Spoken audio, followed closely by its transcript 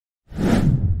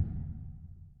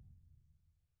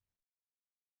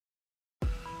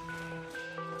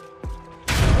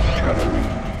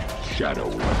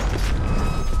Shadowy.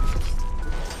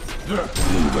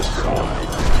 Leave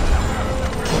aside.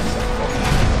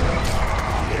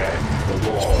 The end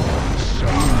belongs.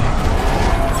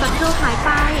 ศัตรูหายไป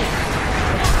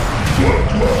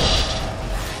Bloodlust.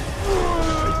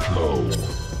 I go.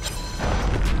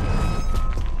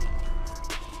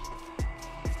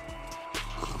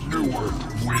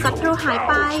 ศัตรูหายไ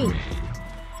ป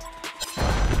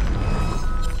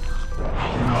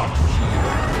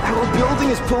Our building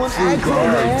is pulling aggro,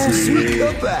 man. Sneak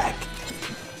up back.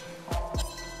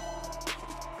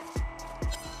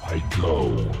 I go.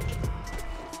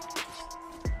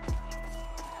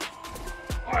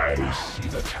 I see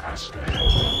the task ahead.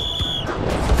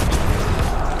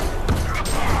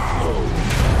 Go.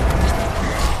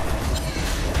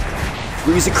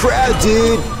 Freeze the crowd,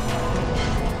 dude.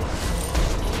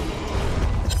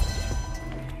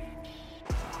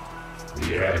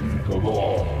 The end of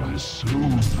all is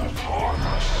soon upon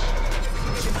us.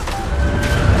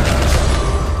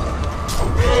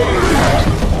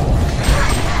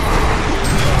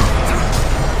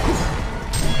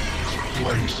 This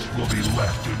place will be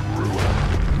left in ruin.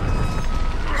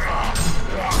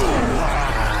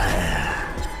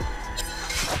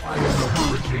 I am the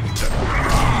hurricane that will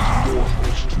bring these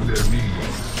mortals to their knees.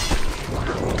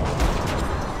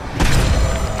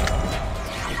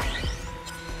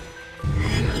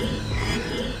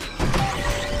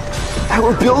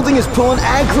 Our building is pulling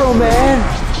aggro, man.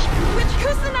 With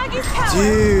Kusanagi's power.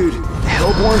 Dude,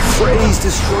 Hellborn Phrase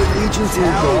destroyed Legion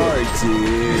Tower,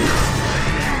 dude.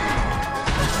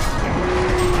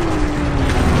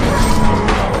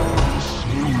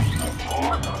 Soon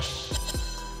upon us.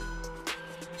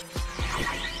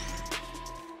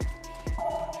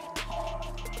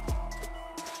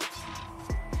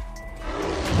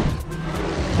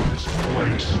 This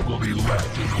place will be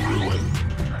left in ruin.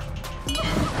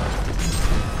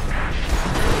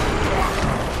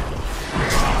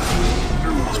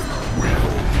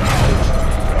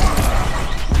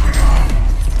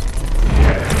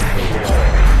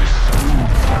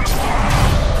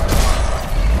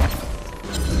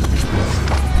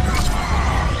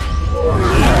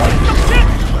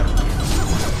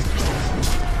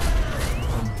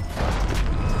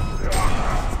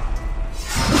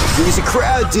 Freeze the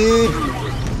crowd, dude.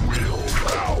 Will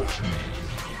bow to me.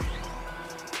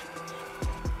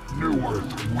 New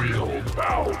Earth will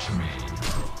bow to me.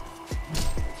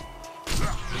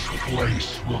 This place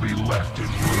will be left in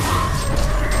ruins.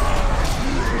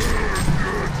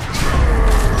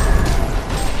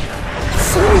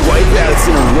 4 wipeouts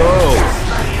in a row.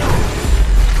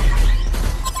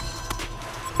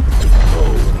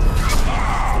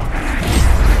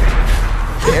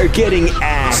 They're getting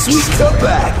axed. Sweet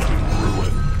cutback.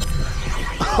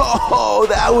 Oh,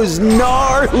 that was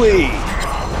gnarly.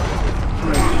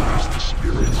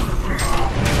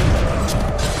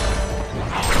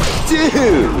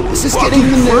 Dude, this is getting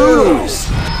the news.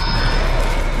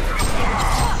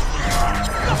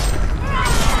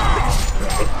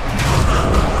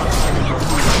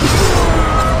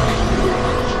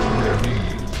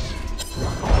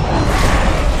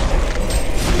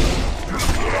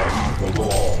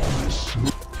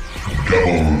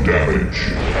 Double damage.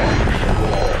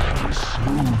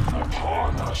 Soon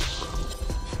upon us.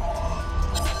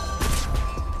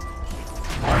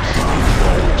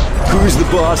 Who's the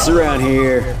boss around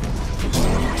here?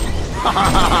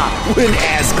 What an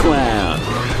ass clown.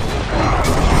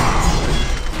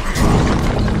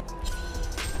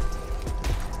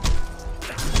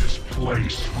 This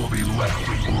place will be left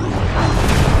in ruin.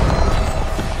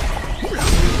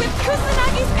 With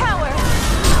Kusanagi's power.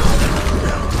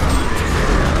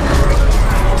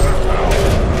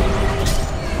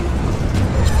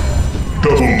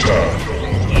 Double tap.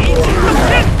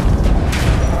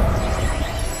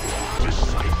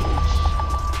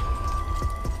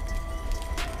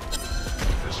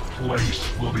 This place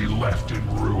will be left in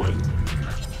ruin.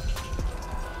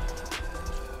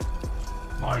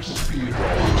 My spear.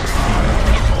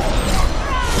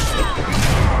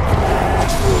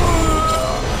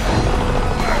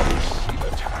 See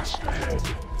the task ahead.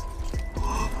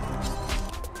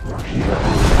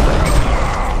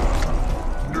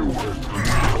 New Earth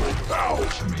will bow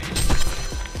to me.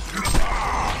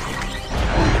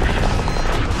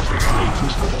 The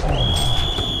greatest of all.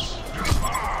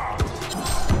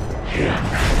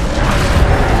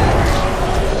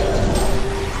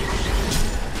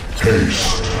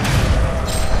 Haste.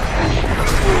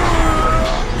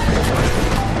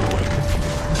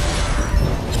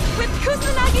 With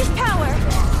Kusanagi's power.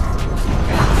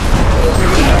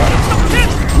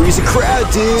 Freeze the crowd,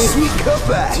 dude. Sweet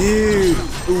cutback. Dude,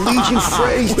 The Legion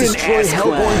Freys destroyed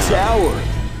Hellborn Tower.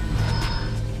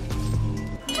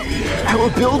 Our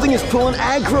building is pulling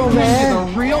aggro, When man.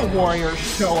 do the real warriors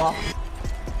show up?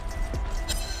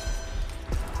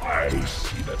 I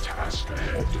see the task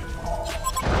ahead.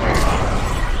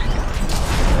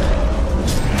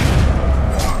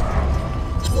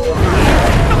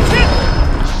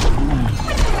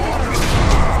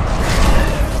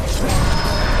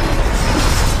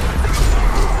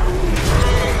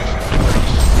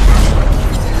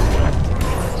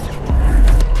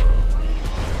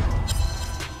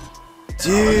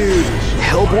 Dude,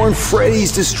 Hellborn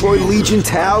Freys destroyed Legion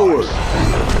Tower.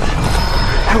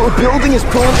 Our building is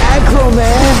pulling aggro,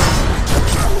 man.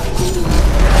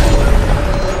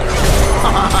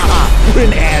 What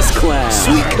an ass clown.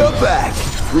 Sweet cutback.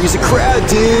 Freeze the crowd,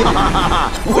 dude.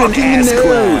 What an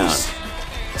ass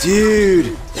clown.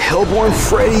 Dude, Hellborn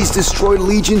Freys destroyed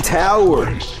Legion Tower.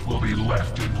 Place will be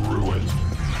left in ruin.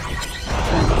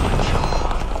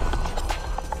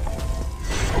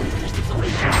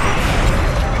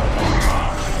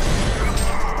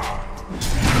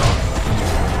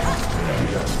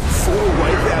 Four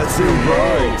wipeouts in a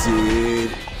row,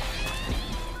 dude.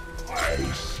 I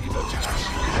see the task.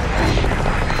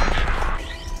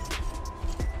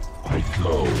 I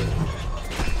go.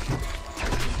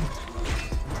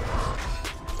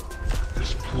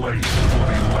 This place will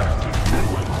be left in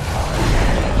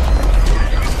ruin.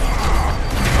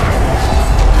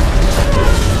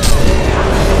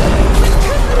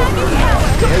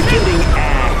 They're getting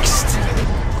axed.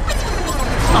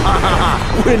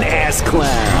 What an ass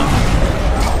clown.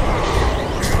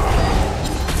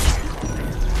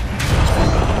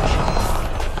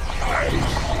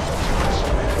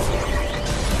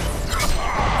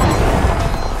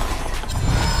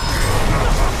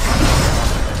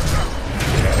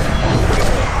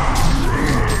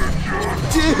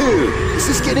 Dude, this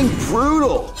is getting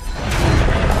brutal.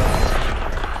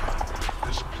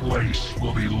 This place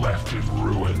will be left in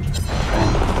ruin.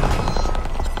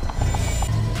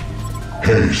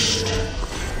 Haste.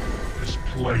 This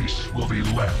place will be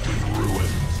left in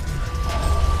ruin.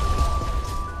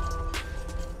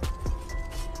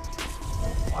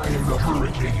 I am the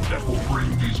hurricane that will bring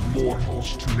these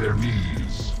mortals to their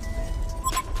knees.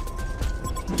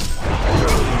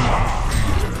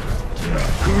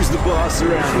 Who's the boss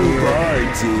around here? Bar,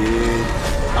 dude.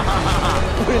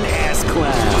 What an ass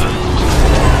clown.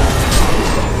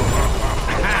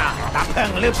 ตับเพิ่ง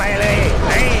ลืมไปเลยเ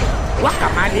ฮ้ยวักกลั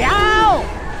บมาเดี๋ยว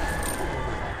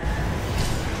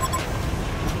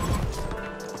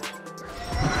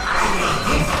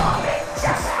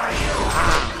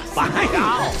ไปเอ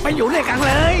าไปอยู่ด้วยกันเ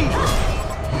ลย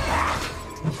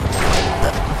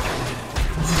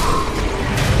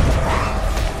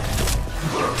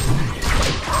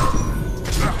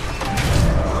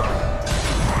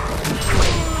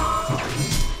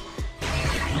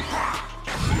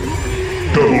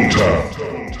Double tap.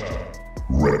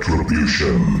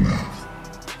 Retribution.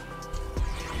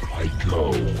 I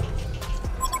go.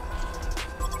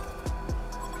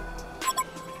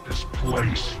 This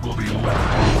place will be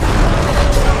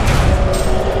left.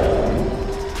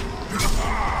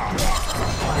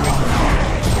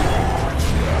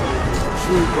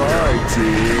 True bar,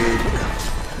 dude.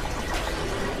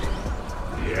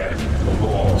 The end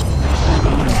belongs.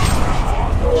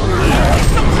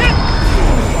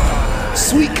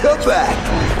 Sweet cutback.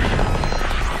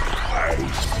 I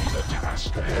see the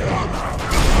task ahead.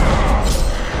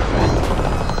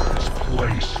 This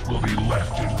place will be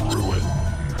left in ruin.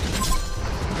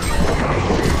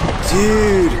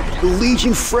 Dude, the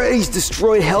Legion Freys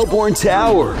destroyed Hellborn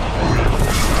Tower.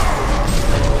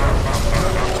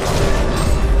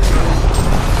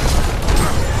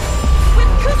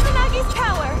 With Kusanagi's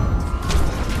power.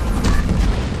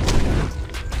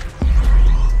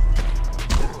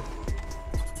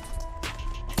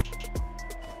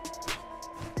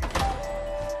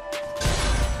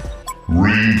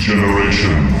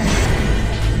 Regeneration.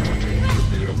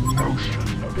 The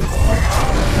emotion of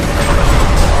it.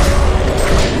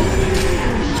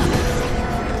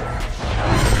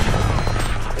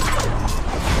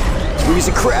 Freeze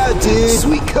the crowd, dude.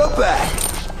 Sweet cutback.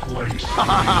 Place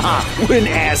What an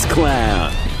ass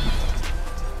clown.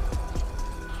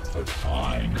 but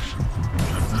fine.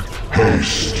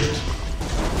 Haste.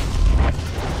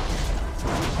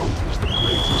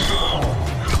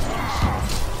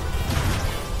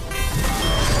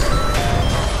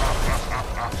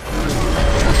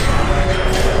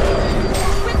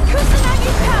 With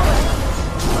Kusanagi's power.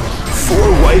 Four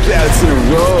wipeouts in a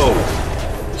row.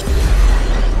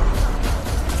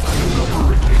 The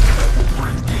hurricane that will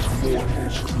bring these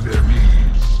mortals to their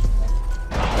knees.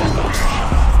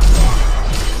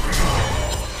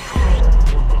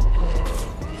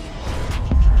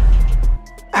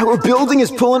 Our building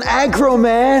is pulling aggro,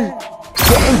 man!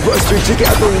 Gangbuster took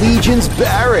out the Legion's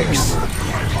barracks!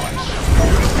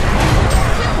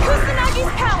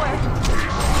 Kusanagi's power!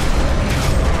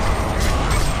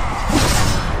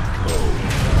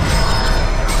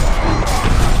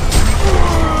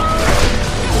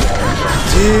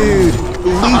 Dude, the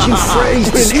Legion phrase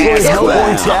destroyed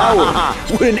Hellborn Tower!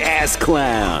 What an ass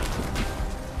clown!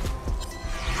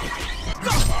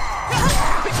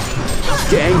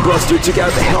 Gangbuster took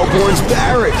out the Hellborn's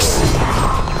barracks!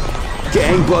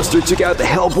 Gangbuster took out the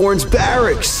Hellborn's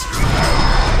barracks!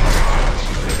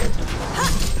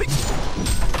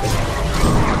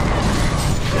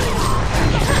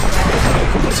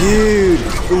 Dude,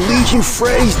 the Legion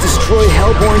phrase destroyed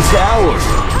Hellborn Tower!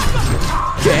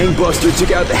 Gangbuster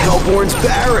took out the Hellborn's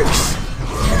barracks!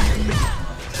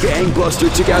 Gangbuster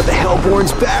took out the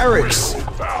Hellborn's barracks!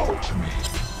 Bow to me.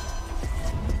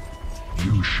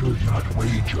 You should not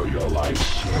wager your life,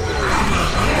 sir.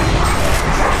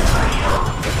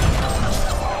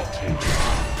 I'll take it.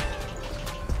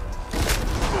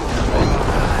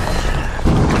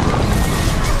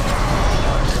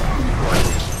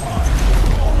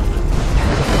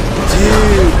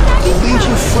 Dude, the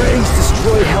Legion phrase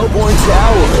destroyed Hellborn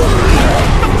Tower!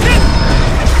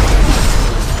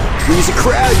 He's a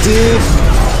crowd, dude!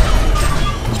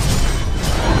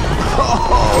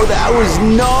 Oh, that was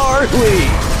gnarly!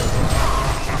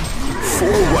 4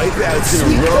 wipeouts in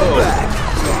a row!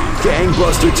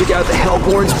 Gangbuster took out the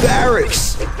Hellborn's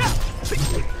barracks!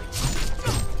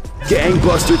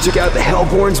 Gangbuster took out the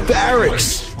Hellborn's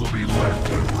barracks! Will be left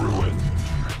in ruin.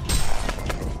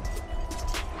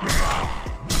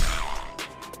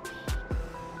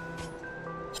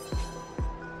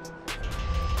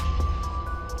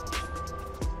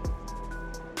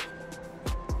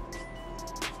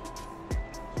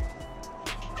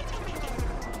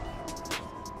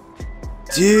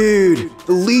 Dude,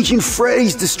 the Legion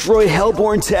phrase destroyed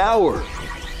Hellborn Tower.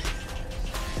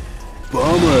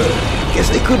 Bummer. Guess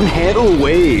they couldn't handle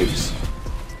waves.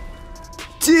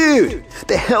 Dude,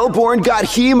 the Hellborn got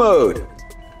hemoed.